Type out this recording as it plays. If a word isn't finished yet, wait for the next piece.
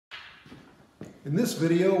In this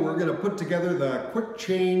video, we're going to put together the quick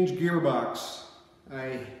change gearbox.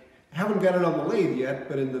 I haven't got it on the lathe yet,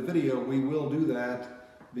 but in the video we will do that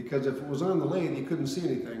because if it was on the lathe, you couldn't see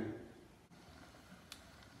anything.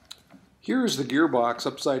 Here's the gearbox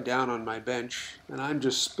upside down on my bench, and I'm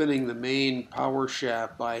just spinning the main power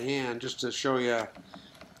shaft by hand just to show you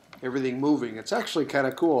everything moving. It's actually kind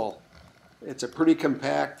of cool. It's a pretty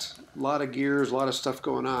compact, a lot of gears, a lot of stuff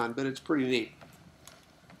going on, but it's pretty neat.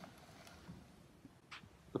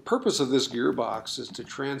 The purpose of this gearbox is to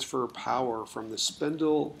transfer power from the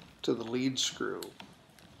spindle to the lead screw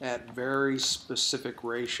at very specific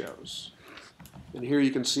ratios. And here you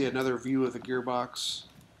can see another view of the gearbox.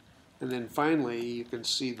 And then finally you can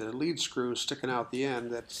see the lead screw sticking out the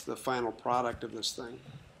end. That's the final product of this thing.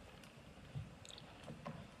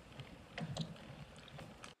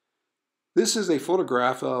 This is a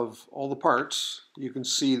photograph of all the parts. You can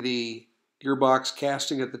see the gearbox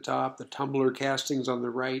casting at the top, the tumbler castings on the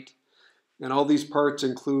right, and all these parts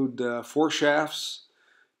include 4 shafts,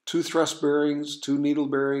 2 thrust bearings, 2 needle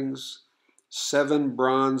bearings, 7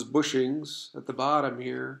 bronze bushings at the bottom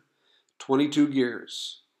here, 22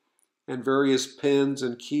 gears, and various pins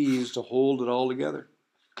and keys to hold it all together.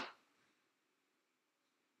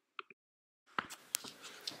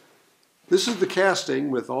 This is the casting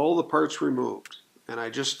with all the parts removed, and I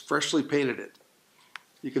just freshly painted it.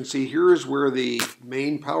 You can see here is where the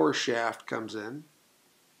main power shaft comes in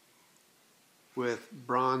with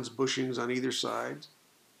bronze bushings on either side.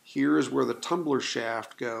 Here is where the tumbler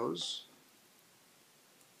shaft goes.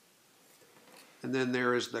 And then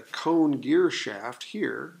there is the cone gear shaft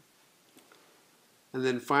here. And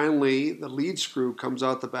then finally the lead screw comes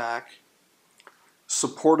out the back,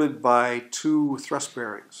 supported by 2 thrust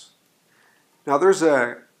bearings. Now there's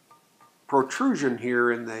a protrusion here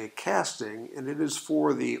in the casting, and it is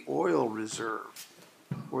for the oil reserve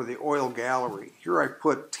or the oil gallery. Here I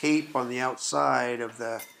put tape on the outside of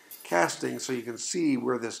the casting so you can see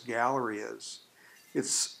where this gallery is.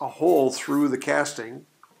 It's a hole through the casting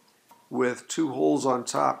with 2 holes on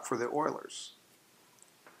top for the oilers.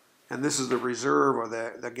 And this is the reserve or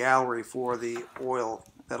the gallery for the oil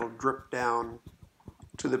that'll drip down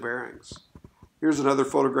to the bearings. Here's another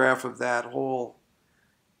photograph of that hole.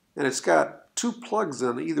 And it's got 2 plugs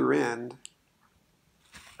on either end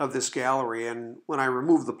of this gallery. And when I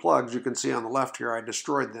removed the plugs, you can see on the left here, I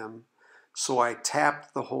destroyed them. So I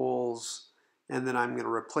tapped the holes, and then I'm going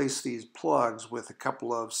to replace these plugs with a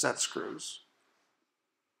couple of set screws.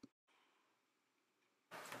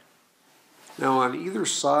 Now on either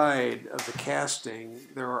side of the casting,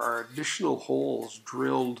 there are additional holes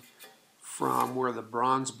drilled from where the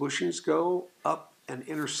bronze bushings go up and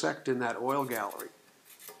intersect in that oil gallery.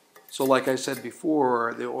 So like I said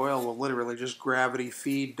before, the oil will literally just gravity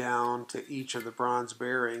feed down to each of the bronze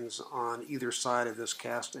bearings on either side of this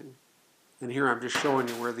casting. And here I'm just showing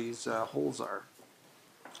you where these holes are.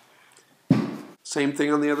 Same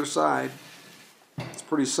thing on the other side. It's a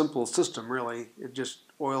pretty simple system, really.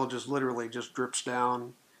 Oil just literally just drips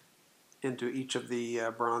down into each of the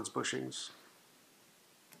bronze bushings.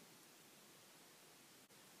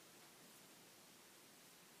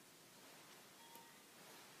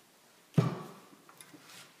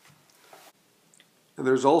 And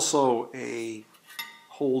there's also a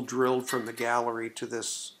hole drilled from the gallery to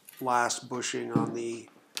this last bushing on the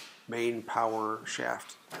main power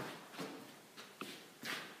shaft.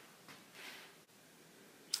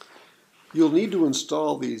 You'll need to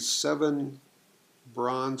install these 7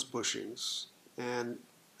 bronze bushings, and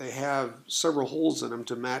they have several holes in them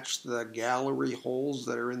to match the gallery holes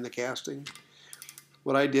that are in the casting.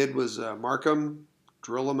 What I did was mark them,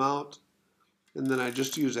 drill them out, and then I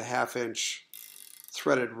just used a 1/2 inch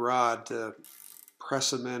threaded rod to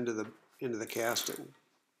press them into the casting.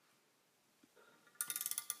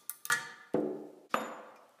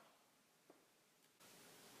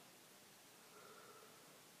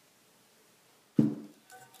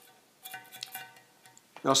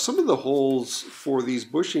 Now some of the holes for these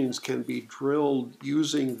bushings can be drilled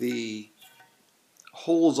using the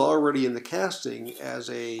holes already in the casting as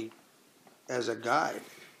a guide.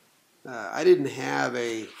 I didn't have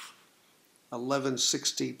a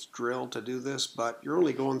 11/16 drill to do this, but you're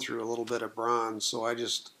only going through a little bit of bronze, so I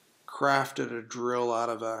just crafted a drill out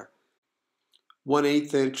of a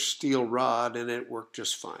 1/8 inch steel rod, and it worked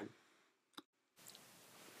just fine.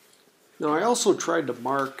 Now I also tried to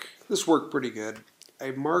mark, this worked pretty good,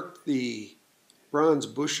 I marked the bronze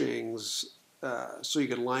bushings so you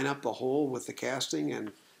could line up the hole with the casting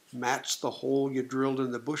and match the hole you drilled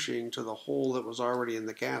in the bushing to the hole that was already in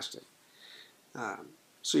the casting.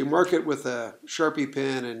 So you mark it with a Sharpie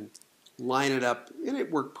pen and line it up, and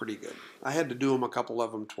it worked pretty good. I had to do them a couple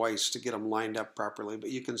of them twice to get them lined up properly,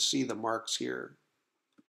 but you can see the marks here.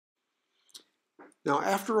 Now,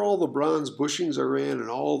 after all the bronze bushings are in and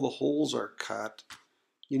all the holes are cut,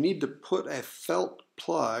 you need to put a felt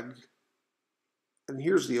plug, and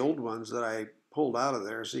here's the old ones that I pulled out of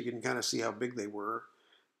there so you can kind of see how big they were.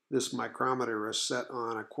 This micrometer is set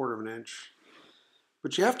on 1/4 of an inch.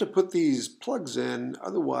 But you have to put these plugs in,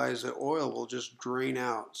 otherwise the oil will just drain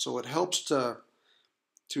out. So it helps to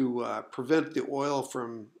prevent the oil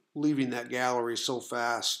from leaving that gallery so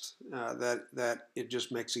fast that it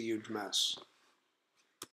just makes a huge mess.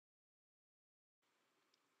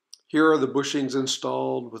 Here are the bushings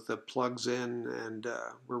installed with the plugs in, and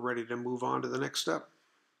we're ready to move on to the next step.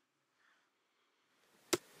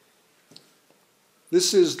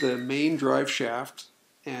 This is the main drive shaft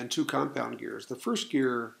and 2 compound gears. The first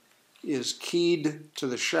gear is keyed to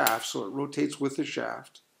the shaft, so it rotates with the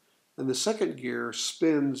shaft. And the second gear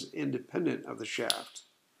spins independent of the shaft.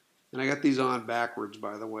 And I got these on backwards,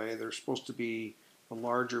 by the way. They're supposed to be the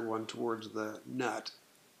larger one towards the nut.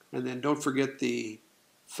 And then don't forget the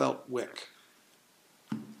felt wick.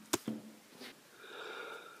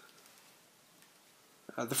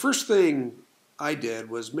 The first thing I did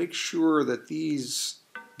was make sure that these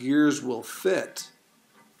gears will fit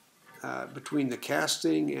between the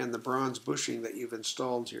casting and the bronze bushing that you've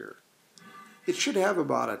installed here. It should have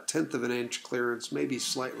about 1/10 of an inch clearance, maybe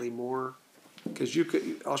slightly more, because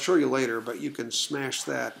I'll show you later, but you can smash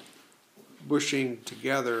that bushing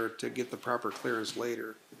together to get the proper clearance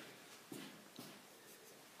later.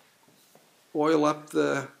 Oil up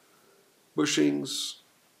the bushings,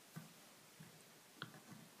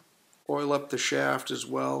 oil up the shaft as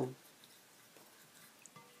well.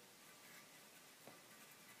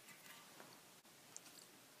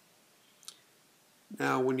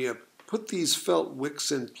 Now when you put these felt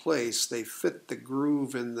wicks in place, they fit the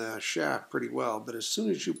groove in the shaft pretty well, but as soon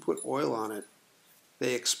as you put oil on it,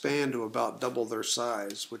 they expand to about double their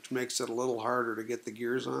size, which makes it a little harder to get the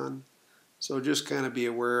gears on. So just kind of be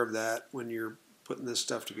aware of that when you're putting this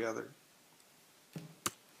stuff together.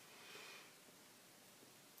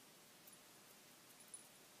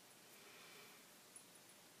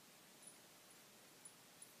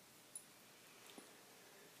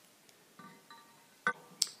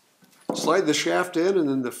 Slide the shaft in, and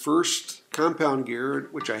then the first compound gear,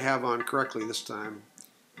 which I have on correctly this time,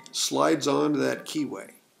 slides onto that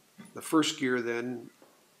keyway. The first gear then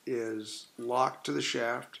is locked to the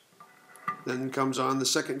shaft. Then comes on the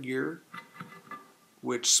second gear,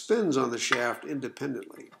 which spins on the shaft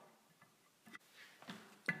independently.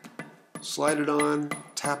 Slide it on,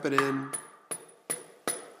 tap it in.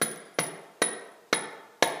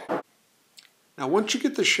 Now once you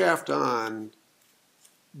get the shaft on,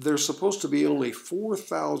 there's supposed to be only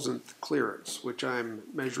 4/1000th clearance, which I'm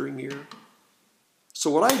measuring here. So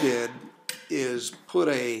what I did is put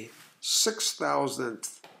a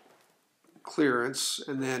 6/1000th clearance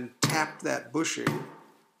and then tap that bushing,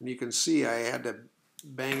 and you can see I had to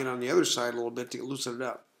bang it on the other side a little bit to loosen it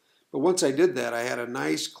up. But once I did that, I had a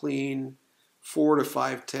nice clean 4 to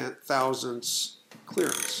 5/1000ths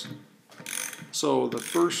clearance. So the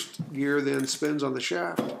first gear then spins on the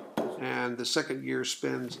shaft, and the second gear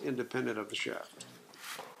spins independent of the shaft.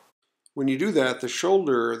 When you do that, the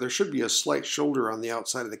shoulder, there should be a slight shoulder on the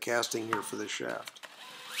outside of the casting here for the shaft.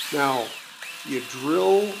 Now, you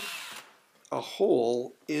drill a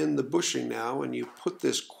hole in the bushing now, and you put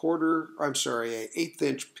this an 1/8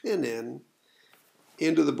 inch pin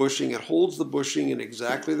into the bushing. It holds the bushing in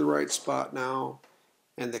exactly the right spot now,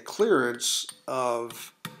 and the clearance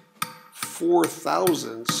of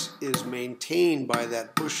 4/1000ths is maintained by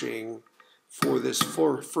that bushing for this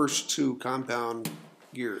first 2 compound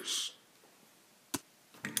gears.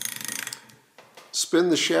 Spin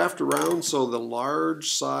the shaft around so the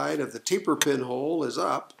large side of the taper pin hole is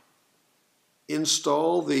up.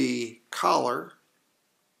 Install the collar.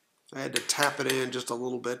 I had to tap it in just a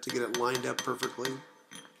little bit to get it lined up perfectly.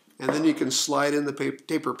 And then you can slide in the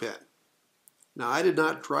taper pin. Now I did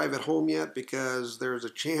not drive it home yet because there's a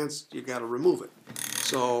chance you got to remove it.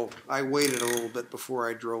 So I waited a little bit before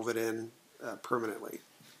I drove it in permanently.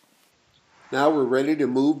 Now we're ready to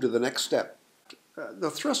move to the next step. The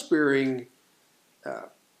thrust bearing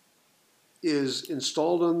is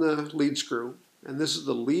installed on the lead screw, and this is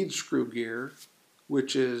the lead screw gear,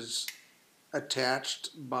 which is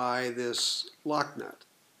attached by this lock nut.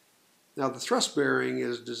 Now the thrust bearing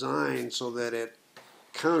is designed so that it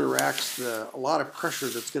counteracts a lot of pressure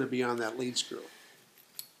that's going to be on that lead screw.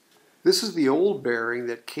 This is the old bearing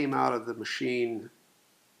that came out of the machine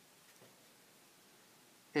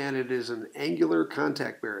and it is an angular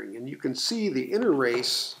contact bearing. And you can see the inner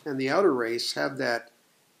race and the outer race have that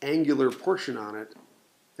angular portion on it.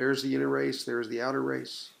 There's the inner race, there's the outer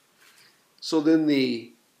race. So then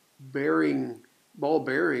the ball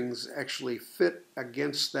bearings actually fit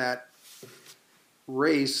against that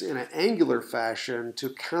race in an angular fashion to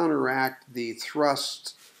counteract the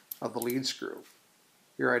thrust of the lead screw.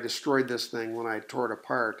 Here I destroyed this thing when I tore it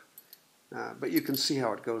apart, but you can see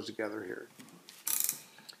how it goes together here.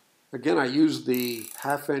 Again, I used the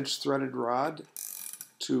 1/2 inch threaded rod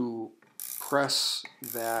to press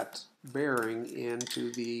that bearing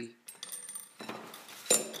into the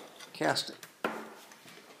casting.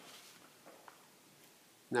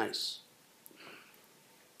 Nice.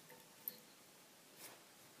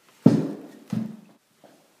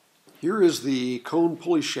 Here is the cone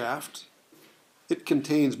pulley shaft. It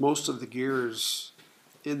contains most of the gears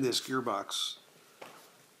in this gearbox.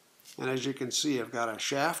 And as you can see, I've got a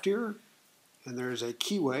shaft here, and there's a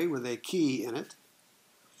keyway with a key in it.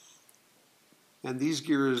 And these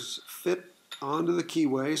gears fit onto the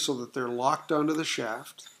keyway so that they're locked onto the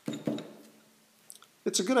shaft.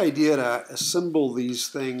 It's a good idea to assemble these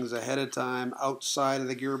things ahead of time outside of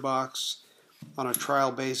the gearbox on a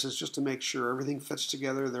trial basis, just to make sure everything fits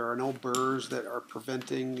together. There are no burrs that are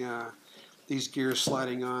preventing these gears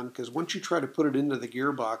sliding on, because once you try to put it into the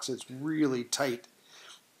gearbox, it's really tight,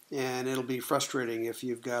 and it'll be frustrating if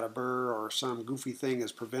you've got a burr or some goofy thing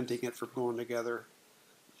is preventing it from going together.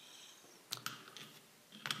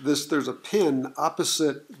 There's a pin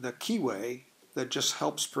opposite the keyway that just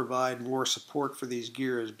helps provide more support for these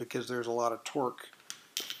gears, because there's a lot of torque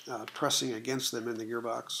pressing against them in the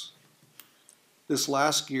gearbox. This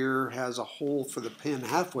last gear has a hole for the pin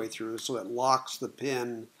halfway through, so it locks the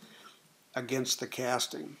pin against the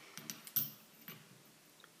casting.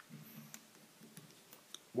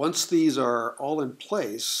 Once these are all in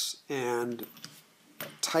place and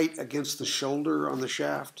tight against the shoulder on the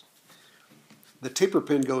shaft, the taper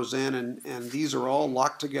pin goes in, and these are all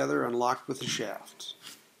locked together and locked with the shaft.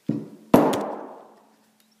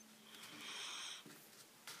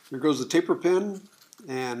 Here goes the taper pin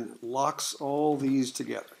and locks all these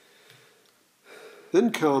together.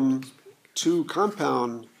 Then come 2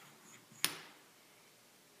 compound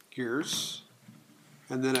gears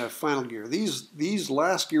and then a final gear. These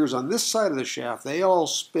last gears on this side of the shaft, they all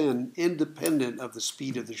spin independent of the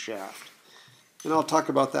speed of the shaft. And I'll talk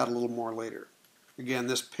about that a little more later. Again,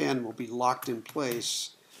 this pin will be locked in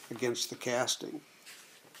place against the casting.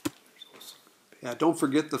 Don't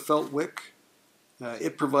forget the felt wick.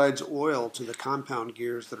 It provides oil to the compound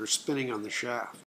gears that are spinning on the shaft.